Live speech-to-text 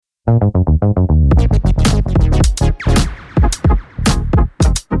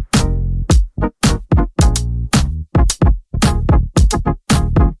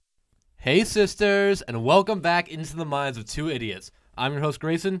Hey sisters, and welcome back into the minds of two idiots. I'm your host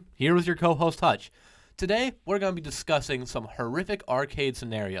Grayson, here with your co-host Hutch. Today, we're going to be discussing some horrific arcade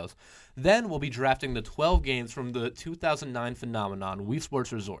scenarios. Then we'll be drafting the 12 games from the 2009 phenomenon, Wii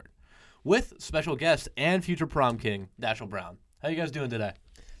Sports Resort, with special guest and future prom king, Daschel Brown. How you guys doing today?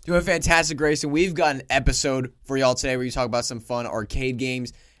 Doing fantastic, Grayson. We've got an episode for y'all today where we talk about some fun arcade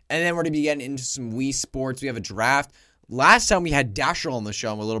games, and then we're going to be getting into some Wii Sports. We have a draft. Last time we had Daschel on the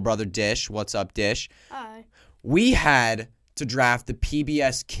show, my little brother Dish. What's up, Dish? Hi. We had to draft the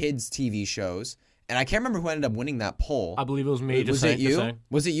PBS Kids TV shows, and I can't remember who ended up winning that poll. I believe it was me. Was it you?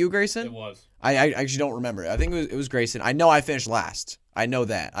 Was it you, Grayson? It was. I actually don't remember. I think it was Grayson. I know I finished last. I know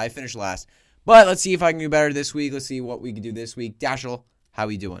that. I finished last. But let's see if I can do better this week. Let's see what we can do this week. Daschel, how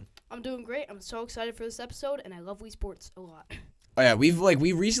are you doing? I'm doing great. I'm so excited for this episode, and I love Wii Sports a lot. Oh yeah, we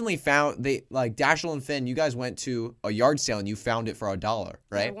recently found Daschel and Finn. You guys went to a yard sale and you found it for $1,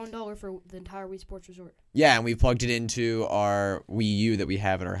 right? Yeah, $1 for the entire Wii Sports Resort. Yeah, and we plugged it into our Wii U that we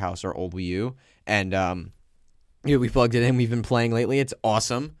have in our house, our old Wii U, and we plugged it in. We've been playing lately. It's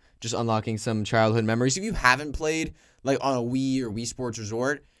awesome. Just unlocking some childhood memories. If you haven't played like on a Wii or Wii Sports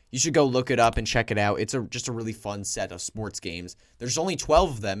Resort, you should go look it up and check it out. It's just a really fun set of sports games. There's only 12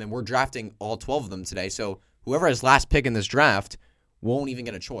 of them, and we're drafting all 12 of them today. So whoever has last pick in this draft won't even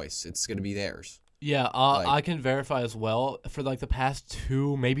get a choice. It's going to be theirs. Yeah, I can verify as well. For like the past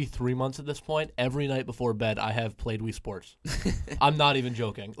 2, maybe 3 months at this point, every night before bed, I have played Wii Sports. I'm not even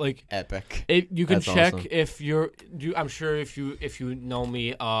joking. Like epic. You can That's check awesome. if you're. I'm sure if you know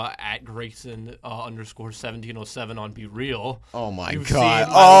me at Grayson _1707 on Be Real. Oh my You've god.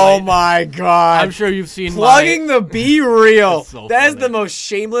 seen Oh my god. I'm sure you've seen plugging the Be Real. That's so that is funny. the most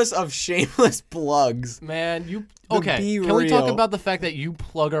shameless of shameless plugs. Man, you The okay? Be Can we talk Real. about the fact that you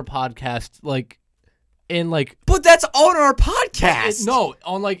plug our podcast in But that's on our podcast. no,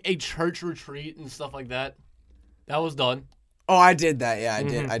 on like a church retreat and stuff like that? That was done. Oh, I did that. Yeah, I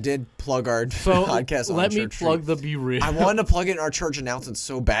did. I did plug our So podcast on let me church plug retreat. the Be Real. I wanted to plug it in our church announcement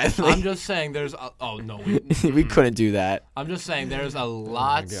so badly. I'm just saying there's we couldn't do that. I'm just saying there's a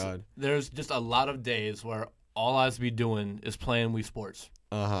lot. God. There's just a lot of days where all I was be doing is playing Wii Sports.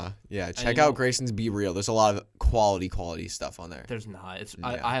 Yeah, check you out know- Grayson's Be Real. There's a lot of quality stuff on there. There's not. It's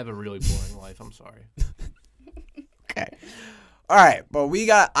Yeah. I have a really boring life. I'm sorry. Okay. All right, but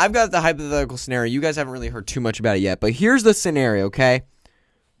I've got the hypothetical scenario. You guys haven't really heard too much about it yet, but here's the scenario, okay?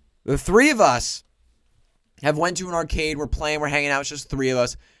 The three of us have went to an arcade. We're playing. We're hanging out. It's just three of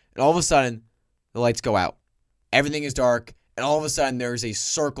us. And all of a sudden, the lights go out. Everything is dark. And all of a sudden, there's a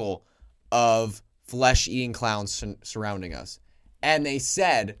circle of flesh-eating clowns surrounding us. And they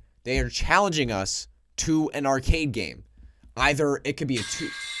said they are challenging us to an arcade game. Either it could be a two...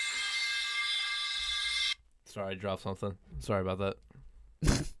 Sorry, I dropped something. Sorry about that.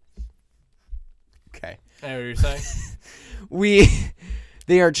 Okay. Hey, what were you saying?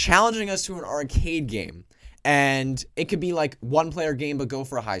 They are challenging us to an arcade game, and it could be like one-player game but go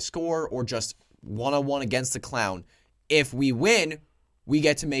for a high score, or just one-on-one against the clown. If we win, we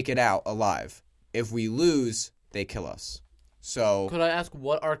get to make it out alive. If we lose, they kill us. So Could I ask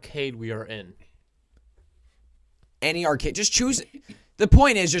what arcade we are in? any arcade, just choose. The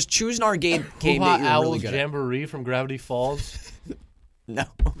point is, just choose an arcade game that Hoo-Ha you're Owl's really good at. Jamboree from Gravity Falls. No.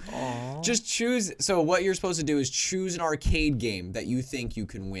 Aww. Just choose. So what you're supposed to do is choose an arcade game that you think you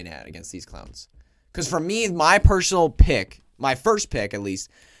can win at against these clowns. Because for me, my personal pick, my first pick at least,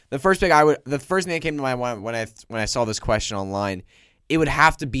 the first thing that came to my mind when I saw this question online, it would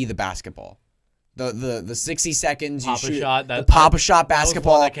have to be the basketball. The 60 seconds you Papa shoot shot, the Papa shot that was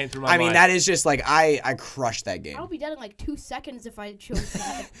basketball. one that came through my mind. That is just like I crushed that game. I'll be dead in like 2 seconds if I chose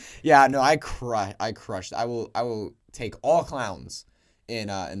that. Yeah, no, I crushed. I will take all clowns in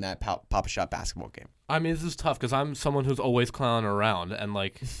that Papa shot basketball game. I mean, this is tough because I'm someone who's always clowning around, and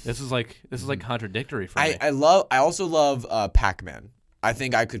like this is contradictory for me. I also love Pac-Man. I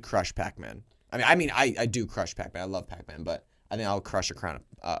think I could crush Pac-Man. I do crush Pac-Man. I love Pac-Man, but I think I'll crush a clown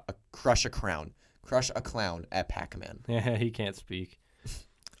at Pac-Man. Yeah, he can't speak.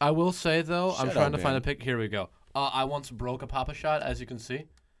 I will say though, I'm Shut trying up, to find a man. pic. Here we go. I once broke a Papa shot, as you can see.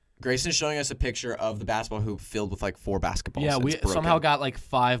 Grayson's showing us a picture of the basketball hoop filled with like 4 basketballs. Yeah, we It's broken. somehow got like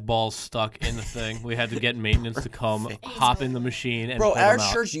 5 balls stuck in the thing. We had to get maintenance to come hop in the machine and Bro, pull at our them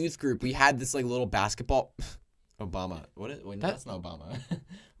out. church youth group, we had this like little basketball. Obama. What is? Wait, that's not Obama.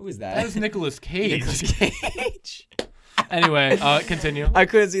 Who is that? That is Nicolas Cage. Nicolas Cage. Anyway, continue. I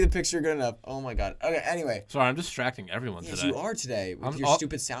couldn't see the picture good enough. Oh my god. Okay. Anyway. Sorry, I'm distracting everyone Yes, today. you are today with your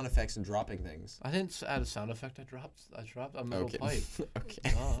stupid sound effects and dropping things. I didn't add a sound effect. I dropped a metal Okay. pipe.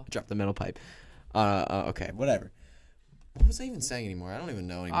 Okay. Duh. Drop the metal pipe. Okay. Whatever. What was I even saying anymore? I don't even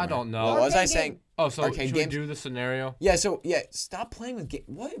know anymore. I don't know. What was I Arcade saying? game. Oh, so Arcade should we games? do the scenario? Yeah, stop playing with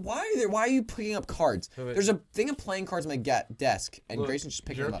What? Why are you picking up cards? So wait. There's a thing of playing cards on my desk, and Look, Grayson's just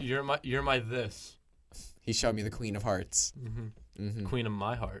picking them up. You're my this. He showed me the Queen of Hearts. Queen of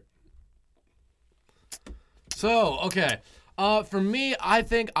my heart. So, okay. For me, I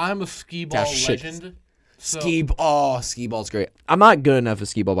think I'm a skee-ball legend. So, Skee-ball's great. I'm not good enough at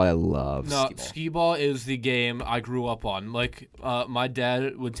skee-ball, but I love no, skee-ball. skee-ball is the game I grew up on. Like, my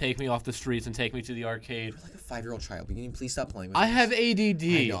dad would take me off the streets and take me to the arcade. You're like a 5-year-old child. Can you please stop playing with I this? have ADD.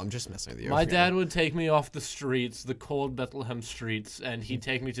 I know, I'm just messing with you. My Okay. dad would take me off the streets, the cold Bethlehem streets, and he'd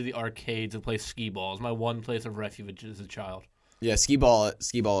take me to the arcade to play skee-ball. It's my one place of refuge as a child. Yeah, skee-ball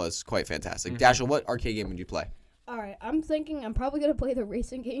is quite fantastic. Daschel, what arcade game would you play? All right, I'm thinking I'm probably gonna play the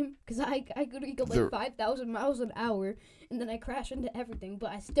racing game because I could go like 5,000 miles an hour and then I crash into everything,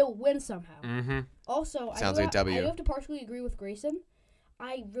 but I still win somehow. Mm-hmm. Also, Sounds I like W. I have to partially agree with Grayson.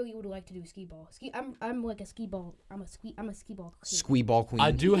 I really would like to do skee ball. I'm like a skee ball. I'm a skee ball. Squee-ball queen.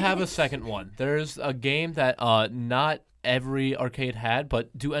 I do have a second one. There's a game that not every arcade had,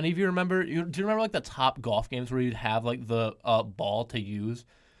 but do any of you remember? Do you remember like the top golf games where you'd have like the ball to use?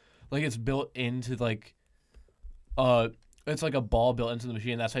 Like it's built into like, it's like a ball built into the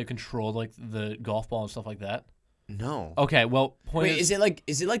machine. That's how you control like the golf ball and stuff like that. No. Okay, well, Wait, is it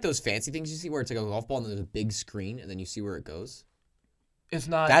like those fancy things you see where it's like a golf ball and there's a big screen and then you see where it goes? It's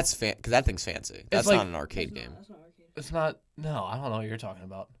not. That's because that thing's fancy. That's like- not an arcade game. That's not arcade. It's not. No, I don't know what you're talking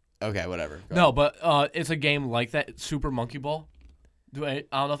about. Okay, whatever. Go No, but it's a game like that. Super Monkey Ball. I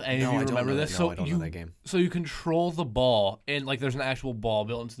don't know if any of you remember this. No, I don't know that game. So you control the ball, and like there's an actual ball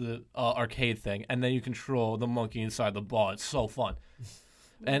built into the arcade thing, and then you control the monkey inside the ball. It's so fun.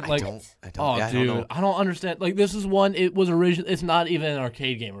 And like, I don't. oh, Yeah, dude, I don't know. I don't understand. Like, this is one. It was It's not even an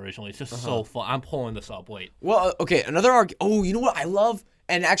arcade game originally. It's just so fun. I'm pulling this up. Wait, Well, okay, another arcade. Oh, you know what I love?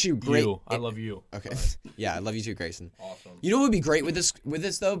 And actually, great. I love you. Okay. Yeah, I love you too, Grayson. Awesome. You know what would be great with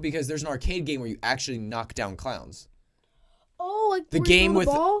this though, because there's an arcade game where you actually knock down clowns. Oh, like The where you game throw with-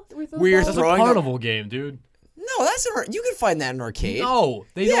 the ball? where you're That's a throwing the- carnival game, dude. No, you can find that in an arcade. No,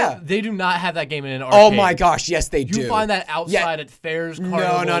 they Yeah. don't. They do not have that game in an arcade. Oh my gosh, yes they do. You find that outside at fairs, No,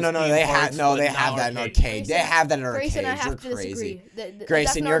 carnivals, no. theme They parks, have but not that in arcade. Grayson- They have that in arcades. Grayson, I have You're to crazy. disagree. That's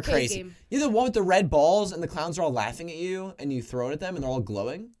Grayson, an you're arcade crazy. game. You're the one with the red balls and the clowns are all laughing at you and you throw it at them and they're all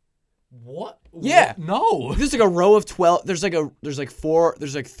glowing. What? Yeah. No. There's like a row of 12. There's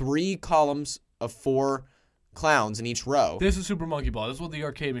like 3 columns of 4 clowns in each row. This is Super Monkey Ball. This is what the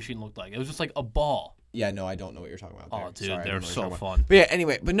arcade machine looked like. It was just like a ball. Yeah, no, I don't know what you're talking about. Oh, there. dude, Sorry, I they're don't know what so you're talking about. fun. But yeah,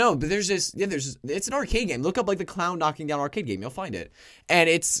 anyway, but there's this. Yeah, it's an arcade game. Look up like the clown knocking down arcade game. You'll find it, and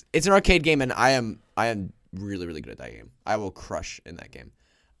it's an arcade game, and I am really really good at that game. I will crush in that game.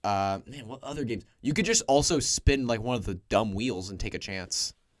 Man, what other games? You could just also spin like one of the dumb wheels and take a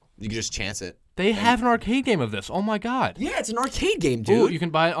chance. You could just chance it. They have an arcade game of this. Oh my god. Yeah, it's an arcade game, Ooh, dude. you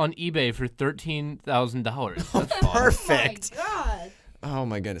can buy it on eBay for $13,000. That's fun. Perfect. Oh my god. Oh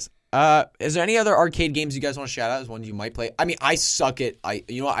my goodness. Is there any other arcade games you guys want to shout out as ones you might play? I mean, I suck at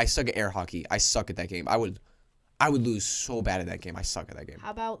air hockey. I suck at that game. I would lose so bad at that game. I suck at that game.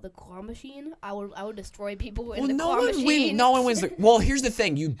 How about the claw machine? I would destroy people in Well, the no claw one machine. wins. No one wins. Well, here's the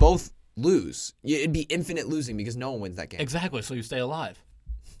thing: you both lose. It'd be infinite losing because no one wins that game. Exactly, so you stay alive.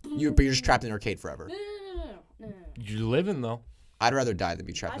 But you're just trapped in an arcade forever. No. You're living, though. I'd rather die than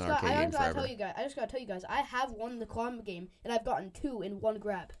be trapped in an arcade game forever. I just gotta tell you guys, I have won the claw game, and I've gotten 2 in one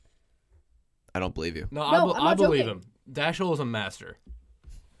grab. I don't believe you. No, No, I'm I not believe joking. him. Dashel is a master.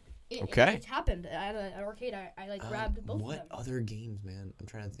 Okay. It's happened at an arcade. I grabbed both of What them. other games, man? I'm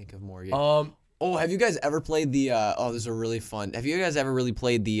trying to think of more. Oh, have you guys ever played the? This is really fun. Have you guys ever really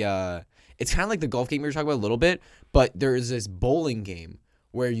played the? It's kind of like the golf game we were talking about a little bit, but there is this bowling game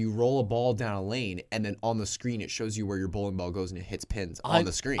where you roll a ball down a lane, and then on the screen it shows you where your bowling ball goes, and it hits pins on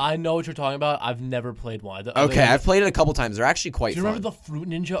the screen. I know what you're talking about. I've never played one. Okay, I've played it a couple times. They're actually quite Do you fun. remember the Fruit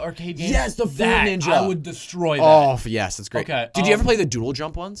Ninja arcade game? Yes, the Fruit Ninja. I would destroy that. Oh, yes, that's great. Okay, Did you ever play the doodle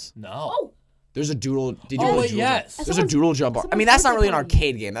jump ones? No. Oh, There's a doodle. Did you Oh, play wait, doodle yes. jump? There's a doodle jump. I mean, that's not really an Someone's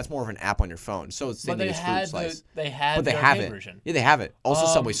arcade game. That's more of an app on your phone. So it's the But same they as Fruit had Slice. they had But they the have arcade it. version. Yeah, they have it. Also,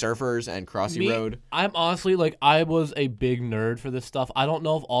 Subway Surfers and Crossy Road. I'm honestly like I was a big nerd for this stuff. I don't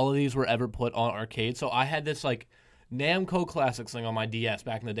know if all of these were ever put on arcade. So I had this like Namco Classics thing on my DS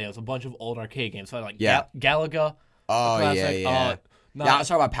back in the day. It was a bunch of old arcade games. So I had, like Galaga. Oh, Classic, yeah. Not, Yeah, I was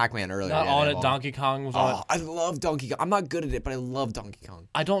talking about Pac-Man earlier. not Yeah, on they it. have all- Donkey Kong was on it. Oh, I love Donkey Kong. I'm not good at it, but I love Donkey Kong.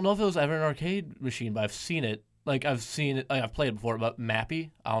 I don't know if it was ever an arcade machine, but I've seen it. Like I've seen it. Like, I've played it before. But Mappy.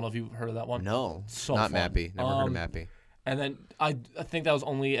 I don't know if you've heard of that one. No, So not fun. Mappy. Never heard of Mappy. And then I think that was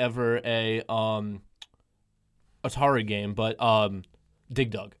only ever a Atari game, but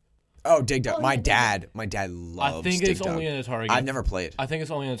Dig Dug. Oh, Dig Dug. Oh, My yeah, dad loves I think Dig it's Dug. only an Atari game. I've never played. I think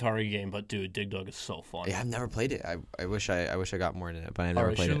it's only an Atari game, but dude, Dig Dug is so fun. Yeah, I've never played it. I wish I got more into it, but I All never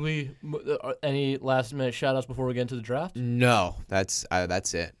right, played should it. we any last minute shout outs before we get into the draft? No, that's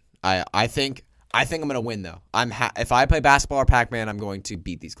it. I think I'm gonna win though. If I play basketball or Pac-Man, I'm going to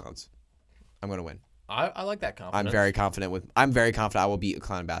beat these clowns. I'm gonna win. I like that confidence. I'm very confident I will beat a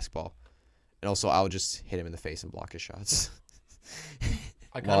clown in basketball, and also I'll just hit him in the face and block his shots.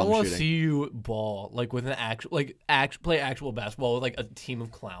 I kind while of I'm want to shooting. see you ball like with an play actual basketball with like a team of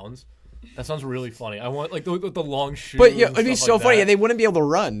clowns. That sounds really funny. I want like the long shoes. But yeah, and it'd be stuff so like funny. that. Yeah, they wouldn't be able to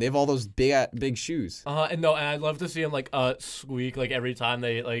run. They have all those big shoes. And I'd love to see them like squeak like every time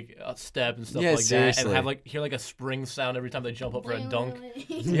they like step and stuff Yeah, like that, seriously. and have like hear like a spring sound every time they jump up for a dunk.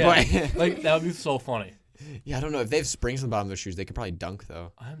 Yeah. Yeah, like that would be so funny. Yeah, I don't know if they have springs on the bottom of their shoes. They could probably dunk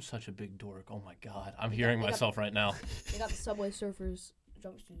though. I'm such a big dork. Oh my god, I'm hearing they got- myself right now. They got the Subway Surfers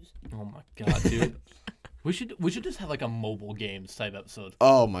jump shoes. Oh my god, dude. We should just have like a mobile games type episode.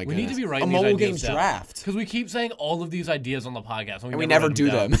 Oh my god. We need to be a writing these mobile ideas games down. draft. Because we keep saying all of these ideas on the podcast, And we never write do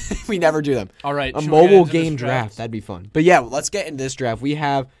down. them. We never do them. All right, A should we get mobile into this game draft. That'd be fun. But yeah, let's get into this draft. We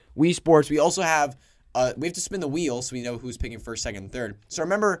have Wii Sports. We also have we have to spin the wheel so we know who's picking first, second, and third. So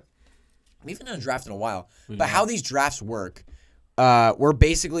remember, we haven't done a draft in a while. But how these drafts work, we're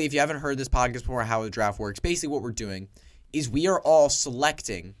basically, if you haven't heard this podcast before, how the draft works, basically what we're doing is we are all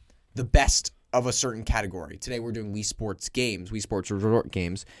selecting the best of a certain category. Today we're doing Wii Sports games, Wii Sports Resort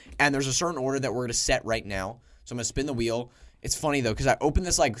games, and there's a certain order that we're going to set right now. So I'm going to spin the wheel. It's funny though because I opened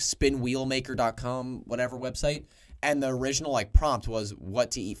this like spinwheelmaker.com whatever website, and the original like prompt was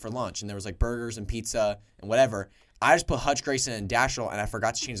what to eat for lunch, and there was like burgers and pizza and whatever. I just put Hutch, Grayson, and Daschel, and I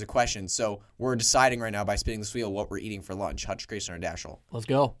forgot to change the question. So we're deciding right now by spinning this wheel what we're eating for lunch, Hutch, Grayson, or Daschel, Let's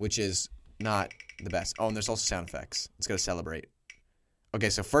go. which is not the best. Oh, and there's also sound effects. It's going to celebrate. Okay,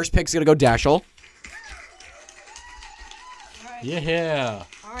 so first pick's going to go Daschel. Yeah.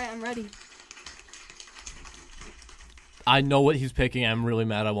 All right, I'm ready. I know what he's picking. I'm really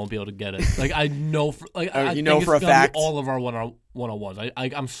mad I won't be able to get it. Like I know for like I you think know it's for a gonna be fact? all of our 101s.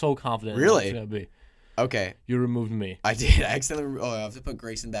 I'm so confident. in Really? what it's gonna be. Okay, You removed me. I did. I accidentally. Oh, I have to put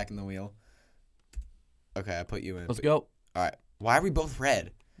Grayson back in the wheel. Okay, I put you in. Let's go. All right. Why are we both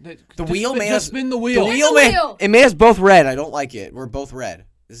red? The wheel made just us- spin the The wheel. wheel the made wheel! it made us both red. I don't like it. We're both red.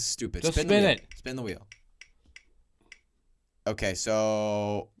 This is stupid. Just the spin wheel. it. Spin the wheel. Okay,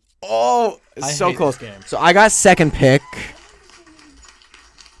 so it's I so hate close. this game. So I got second pick.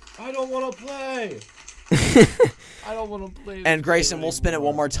 I don't want to play. I don't want to play. And Grayson, we'll spin it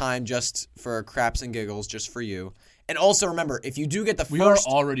one more time just for craps and giggles, just for you. And also remember, if you do get the We first,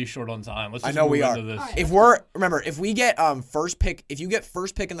 are already short on time. Let's I just know move we are. into this. All right. if we get first pick, if you get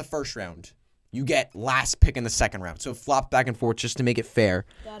first pick in the first round, you get last pick in the second round. So flop back and forth just to make it fair.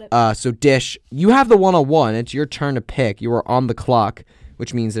 Got it. So Dish, you have the 101. It's your turn to pick. You are on the clock,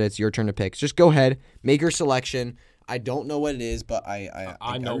 which means that it's your turn to pick. Just go ahead, make your selection. I don't know what it is, but I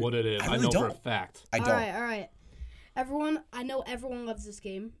know what it is. I I really know for a don't. fact. I don't. All right. Everyone, I know everyone loves this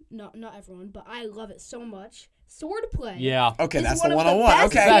game. Not everyone, but I love it so much. Swordplay. Yeah. Okay, It's that's the one of the 101.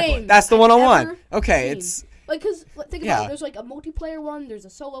 best Okay, games that's the I've 101. ever Okay, seen. it's Like, because think Yeah. about it. There's like a multiplayer one. There's a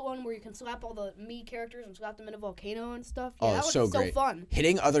solo one where you can slap all the Mii characters and slap them in a volcano and stuff. Yeah, Oh, that it's was so so great. fun.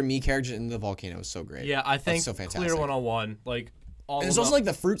 hitting other Mii characters in the volcano is so great. Yeah, I think so clear fantastic. 101. Like all. And there's of also them,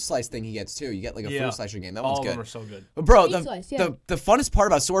 like the fruit slice thing he gets too. You get like a Yeah. fruit slicer game. That all one's of good. them are so good. But bro, Fruit the, slice, yeah. the funnest part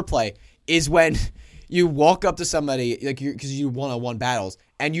about swordplay is when you walk up to somebody like because you 101 battles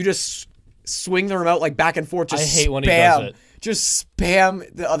and you just swing the remote like back and forth. Just I hate when he spam, does it. Just spam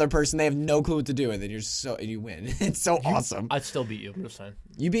the other person. They have no clue what to do, and then you win. It's so awesome. I'd still beat you. I'm just saying.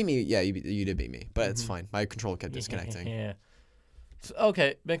 You beat me. Yeah, you did beat me, but it's fine. My controller kept disconnecting. Yeah. So,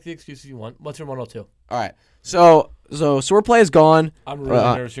 okay, make the excuses you want. What's your 102? All right. So swordplay is gone. I'm really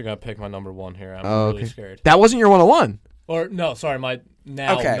nervous you're gonna pick my number one here. I'm really scared. That wasn't your 101. Or no, sorry, my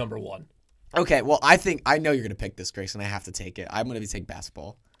now Okay. number one. Okay, well, I know you're gonna pick this, Grace, and I have to take it. I'm gonna take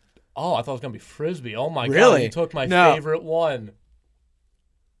basketball. Oh, I thought it was gonna be frisbee. Oh my god, Really? you took my No. favorite one.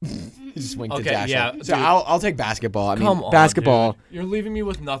 You just winked Okay, to Dash. yeah, So dude. I'll take basketball. I mean, Come on, basketball. dude. You're leaving me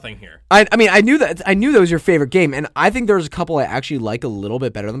with nothing here. I mean, I knew that was your favorite game, and I think there's a couple I actually like a little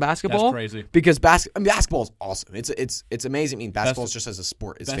bit better than basketball. That's crazy. Because basketball is awesome. It's amazing. I mean, basketball is just as a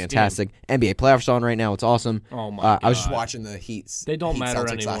sport is best fantastic. NBA playoffs on right now. It's awesome. Oh my I was just God. watching the Heats. They don't Heat matter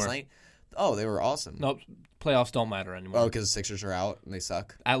Celtics anymore. last night. Oh, they were awesome. Nope, playoffs don't matter anymore. Oh, because the Sixers are out and they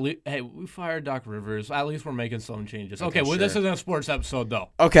suck. At least, hey, we fired Doc Rivers. At least we're making some changes. Okay, well, sure. this isn't a sports episode though.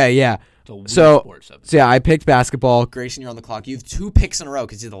 Okay, yeah. Wii So Sports episode. yeah, I picked basketball. Grayson, you're on the clock. You have 2 picks in a row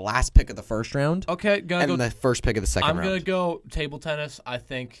because you're the last pick of the first round Okay, and gonna go. the first pick of the second I'm round. gonna go table tennis. I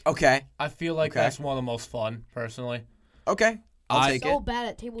think. Okay. I feel like Okay. that's one of the most fun, personally. Okay. I'll take So it. bad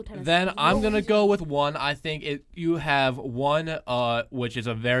at table tennis. Then There's I'm no gonna reason. go with one. I think you have one, which is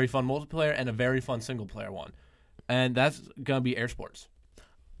a very fun multiplayer and a very fun single player one, and that's gonna be air sports.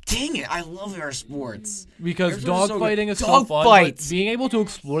 Dang it! I love air sports. Because Air sports are so good. dogfighting is so Dog fun. fights. But being able to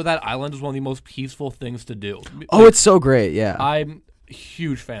explore that island is one of the most peaceful things to do. Oh, it's so great. Yeah. I'm a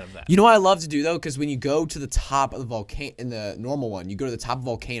huge fan of that. You know what I love to do though, because when you go to the top of the volcano in the normal one, you go to the top of the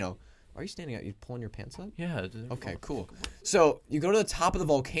volcano. Are you standing up? You pulling your pants up? Yeah. Okay, cool. So you go to the top of the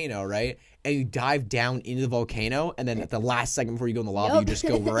volcano, right? And you dive down into the volcano, and then at the last second before you go in the lava, Yep. you just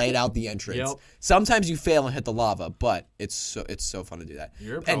go right out the entrance. Yep. Sometimes you fail and hit the lava, but it's so fun to do that.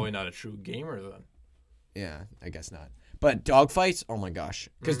 You're probably not a true gamer then. Yeah, I guess not. But dogfights, oh my gosh.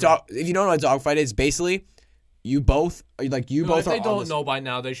 Because Mm-hmm. if you don't know what a dogfight is, basically, you both If are they on don't this- know by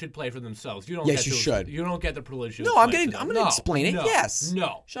now, they should play for themselves. You don't. Yes, get you to, should. You don't get the privilege. to No, I'm explain gonna to I'm them. gonna No, explain it. no, Yes.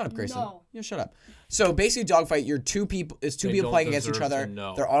 No. Shut up, Grayson. No. Yeah, shut up. So basically, dogfight. You're two people. It's two They people don't playing against each deserve other. to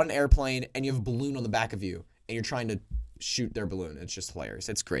know. They're on an airplane, and you have a balloon on the back of you, and you're trying to shoot their balloon. It's just hilarious.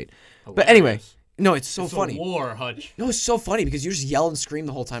 It's great. But anyway, Hilarious. no, it's so It's funny. A war, Hutch. No, it's so funny because you just yell and scream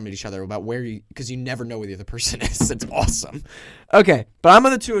the whole time at each other about because you never know where the other person is. It's awesome. Okay, but I'm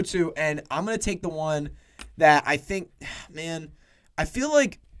on the 202, and I'm gonna take the one that I think, man, I feel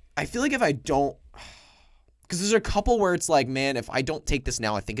like if I don't, because there's a couple where it's like, man, if I don't take this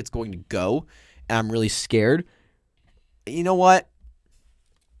now, I think it's going to go, and I'm really scared. You know what?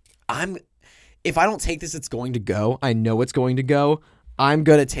 If I don't take this, it's going to go. I know it's going to go. I'm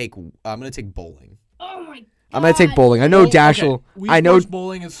gonna take bowling. Oh my god. I'm gonna take bowling. I know Daschel. Wii I know. Sports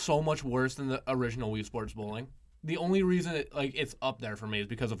bowling is so much worse than the original Wii Sports bowling. The only reason it's up there for me is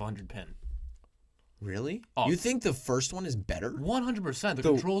because of 100 pin. Really? Oh. You think the first one is better? 100%. The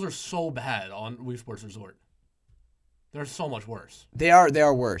controls are so bad on Wii Sports Resort. They're so much worse. They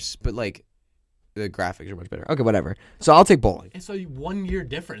are worse, but like the graphics are much better. Okay, whatever. So I'll take bowling. It's a 1 year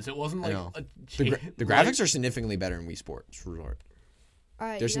difference. It wasn't like I know. a The graphics are significantly better in Wii Sports Resort. All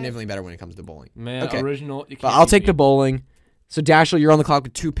right, They're you guys- significantly better when it comes to bowling. Man, Okay. original. You But can't I'll beat take me. the bowling. So Daschel, you're on the clock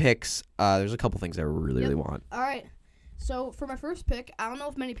with 2 picks. There's a couple things I really, really want. All right. So for my first pick, I don't know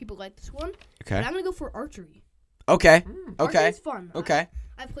if many people like this one, Okay. but I'm gonna go for archery. Okay. Okay. Archery's fun. Okay.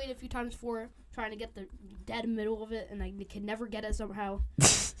 I've played a few times before, trying to get the dead middle of it, and I can never get it somehow.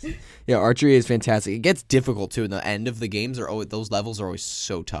 Yeah, archery is fantastic. It gets difficult too. In the end of the games, those levels are always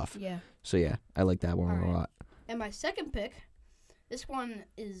so tough. Yeah. So yeah, I like that one All a right. lot. And my second pick, this one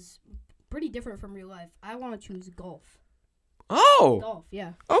is pretty different from real life. I want to choose golf. Oh. Golf,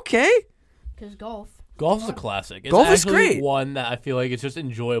 yeah, Okay. because golf. Golf is a classic. It's Golf is actually great. one that I feel like it's just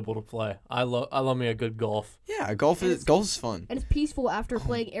enjoyable to play. I love me a good golf. Yeah, golf is fun. And it's peaceful after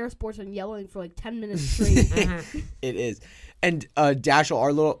playing air sports and yelling for like 10 minutes straight. It is. And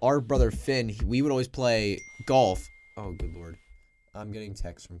Daschel, our brother Finn, we would always play golf. Oh, good lord. I'm getting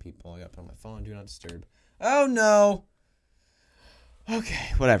texts from people. I got to put on my phone. Do not disturb. Oh, no.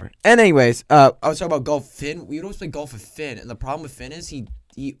 Okay, whatever. And anyways, I was talking about golf. Finn, we would always play golf with Finn. And the problem with Finn is he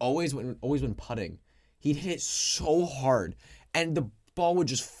always went putting. He'd hit it so hard. And the ball would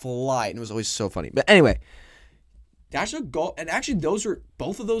just fly. And it was always so funny. But anyway, Daschel golf. And actually,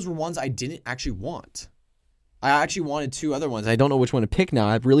 both of those were ones I didn't actually want. I actually wanted 2 other ones. I don't know which one to pick now.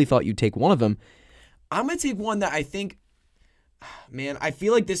 I really thought you'd take one of them. I'm gonna take one that I think, man, I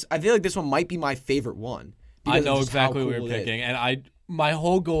feel like this one might be my favorite one. I because of know just how exactly what cool you're it is. picking, and my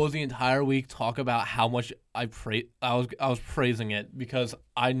whole goal is the entire week talk about how much I was praising it because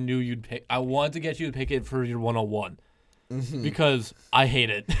I knew you'd pick. I wanted to get you to pick it for your 101 because I hate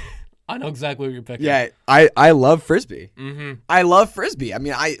it. I know exactly what you're picking. Yeah, I love Frisbee. Mm-hmm. I love Frisbee. I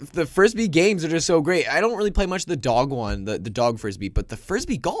mean, the Frisbee games are just so great. I don't really play much of the dog one, the dog Frisbee, but the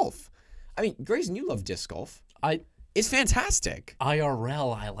Frisbee golf. I mean, Grayson, you love disc golf. It's fantastic.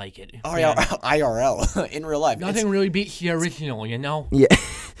 IRL, I like it. IRL in real life. Nothing really beats the original, you know. Yeah.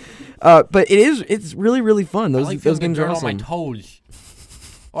 But it's really, really fun. I Those like feeling games the are dirt awesome. on my toes.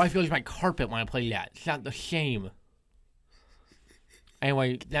 I feel like my carpet when I play that. It's not the same.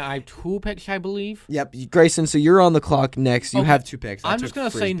 Anyway, now I have 2 picks, I believe. Yep, Grayson. So you're on the clock next. You Okay. have 2 picks. I'm just gonna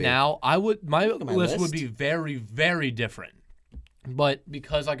say now, my at my list would list. be very, very different. But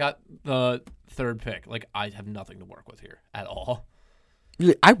because I got the 3rd pick, like I have nothing to work with here at all.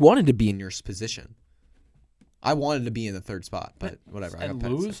 I wanted to be in your position. I wanted to be in the 3rd spot, but whatever. I And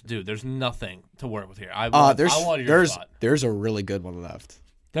got lose, dude. There's nothing to work with here. I there's wanted your spot. there's a really good one left.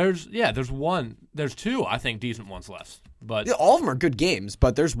 There's one. There's two, I think, decent ones left. But Yeah, all of them are good games,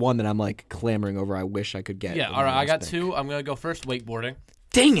 but there's one that I'm like clamoring over. I wish I could get. yeah, all right, I got two. I'm gonna go first. Wakeboarding.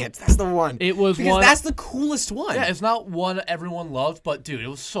 Dang it, that's the one. It was because one. that's the coolest one. Yeah, it's not one everyone loved, but dude, it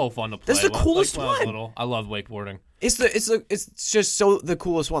was so fun to play. That's the coolest when I was one. little. I love wakeboarding. It's just so the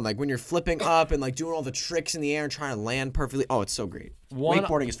coolest one. Like when you're flipping up and like doing all the tricks in the air and trying to land perfectly. Oh, it's so great.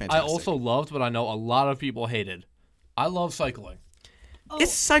 Wakeboarding is fantastic. I also loved, but I know a lot of people hated. I love cycling. Oh,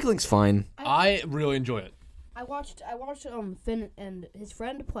 Cycling's fine. I really enjoy it. I watched Finn and his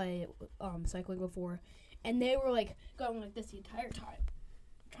friend play cycling before, and they were like going like this the entire time.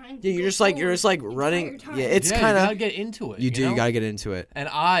 Yeah, you're just like running. Yeah, it's you kind of. gotta get into it. You do. know? You gotta get into it. And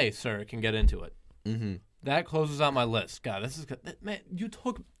I, sir, can get into it. Mm-hmm. That closes out my list. God, this is good. Man, you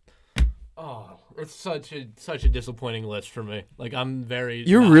took. Oh, it's such a disappointing list for me. Like I'm very.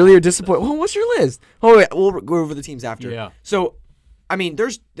 You're really disappointed. Well, what's your list? Oh wait, we'll go over the teams after. Yeah. So, I mean,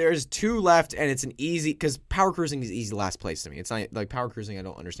 there's two left, and it's an easy because power cruising is easy last place to me. It's not like power cruising. I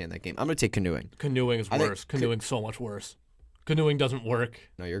don't understand that game. I'm gonna take canoeing. Canoeing is worse. Canoeing's so much worse. Canoeing doesn't work.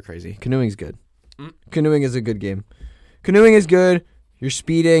 No, you're crazy. Canoeing's good. Canoeing is a good game. Canoeing is good. You're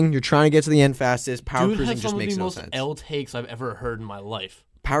speeding. You're trying to get to the end fastest. Power Dude cruising has just some makes of the no most sense. L takes I've ever heard in my life.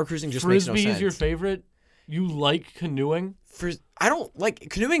 Power cruising just makes no Frisbee sense. is your favorite. You like canoeing? I don't like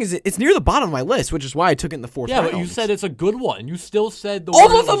canoeing. It's near the bottom of my list, which is why I took it in the fourth round. Yeah, but you said it's a good one. You still said the all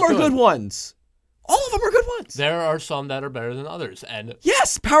word of them was are good ones. All of them are good ones. There are some that are better than others, and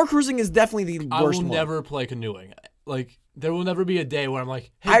Yes, power cruising is definitely the I worst will one. never play canoeing. Like there will never be a day where I'm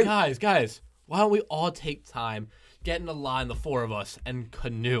like, hey guys, why don't we all take time, get in a line, the four of us, and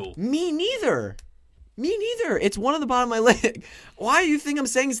canoe? Me neither. It's one on the bottom of my list. Why do you think I'm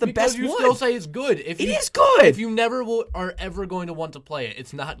saying it's the Because best you one? still say it's good. It is good. If you never are ever going to want to play it,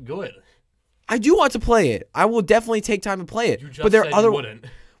 it's not good. I do want to play it. I will definitely take time to play it. You just but there said are other. you wouldn't.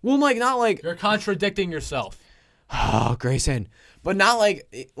 Well, like not like. You're contradicting yourself. Oh, Grayson, but not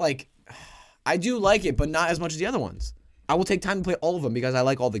like. I do like it, but not as much as the other ones. I will take time to play all of them because I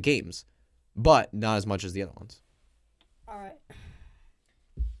like all the games, but not as much as the other ones. All right.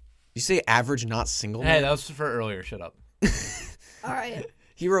 You say average, not single. Hey, Man? that was for earlier. Shut up. All right.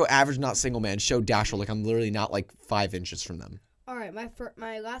 He wrote average, not single man. Show Daschel like I'm literally not like 5 inches from them. All right.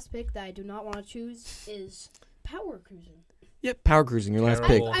 My last pick that I do not want to choose is power cruising. Yep, power cruising. Your last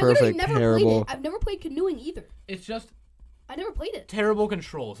pick. Terrible. I literally Perfect. never Terrible. played it. I've never played canoeing either. It's just I never played it. terrible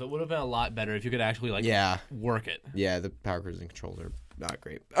controls. It would have been a lot better if you could actually work it. Yeah, the power cruising controls are not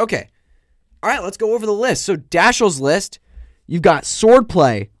great. Okay. All right, let's go over the list. So Daschel's list, you've got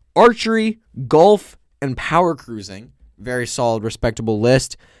swordplay, archery, golf, and power cruising. Very solid, respectable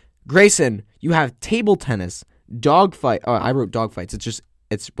list. Grayson, you have table tennis, dogfight. Oh, I wrote dogfights.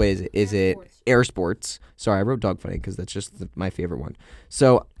 What is it? Is it air sports? Sorry, I wrote dogfighting because that's just my favorite one.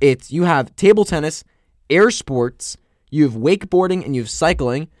 So you have table tennis, air sports, you have wakeboarding, and you have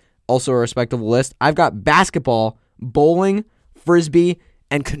cycling. Also a respectable list. I've got basketball, bowling, frisbee,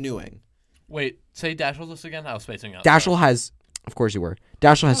 and canoeing. Wait, say Daschel's list again? I was spacing out. Daschel has, of course you were.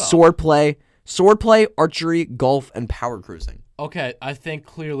 Daschel has swordplay, archery, golf, and power cruising. Okay, I think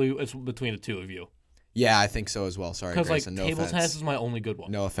clearly it's between the two of you. Yeah, I think so as well. Sorry, Because Grayson. like No table offense. tennis is my only good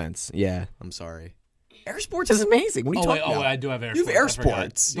one. No offense. Yeah, I'm sorry. Air sports is amazing. What are you talking about? Wait, I do have air You sports. have air I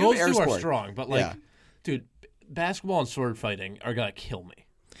forgot. sports. You Those have air two are sport. strong, but like, Yeah. dude, basketball and sword fighting are gonna kill me.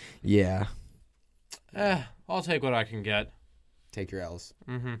 Yeah. I'll take what I can get. Take your L's.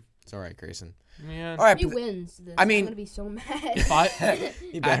 Mm-hmm. It's all right, Grayson. Yeah. All right. He wins this. I mean- I'm gonna be so mad. If I,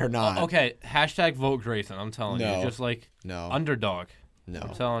 You better not. Okay, hashtag vote Grayson. I'm telling No. you, just like No. underdog. No.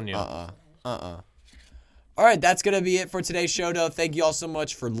 I'm telling you. All right, that's going to be it for today's show, though. Thank you all so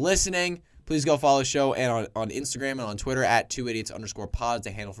much for listening. Please go follow the show and on Instagram and on Twitter at 2idiots_pod,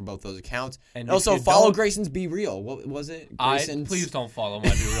 the handle for both those accounts. And And if also you follow don't- Grayson's Be Real. What was it? Grayson's... Please don't follow my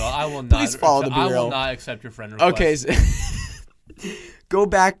Be Real. I will not. Please follow the Be I Real. will not accept your friend request. Okay. So go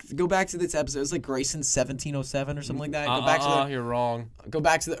back to this episode. It's like Grayson 1707 or something like that. You're wrong. Go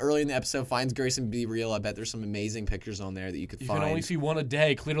back to the early in the episode. Finds Grayson Be Real. I bet there's some amazing pictures on there that you could You find. can only see one a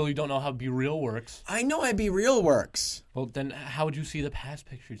day. Clearly, you don't know how Be Real works. I know how Be Real works. Well, then how would you see the past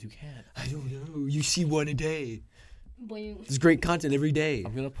pictures? You can't. I don't know. You see one a day. Boing. There's great content every day.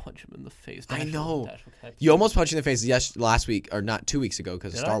 I'm gonna punch him in the face. I Daschel, know. Daschel, You almost punched in the face last week, or not 2 weeks ago,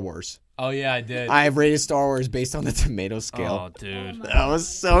 because of Did Star I? Wars. Oh yeah, I did. I have rated Star Wars based on the tomato scale. Oh, dude. That was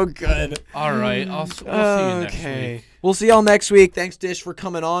so good. All right. We'll see you next week. We'll see y'all next week. Thanks, Dish, for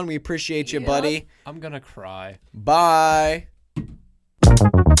coming on. We appreciate you, Yep. buddy. I'm gonna cry. Bye.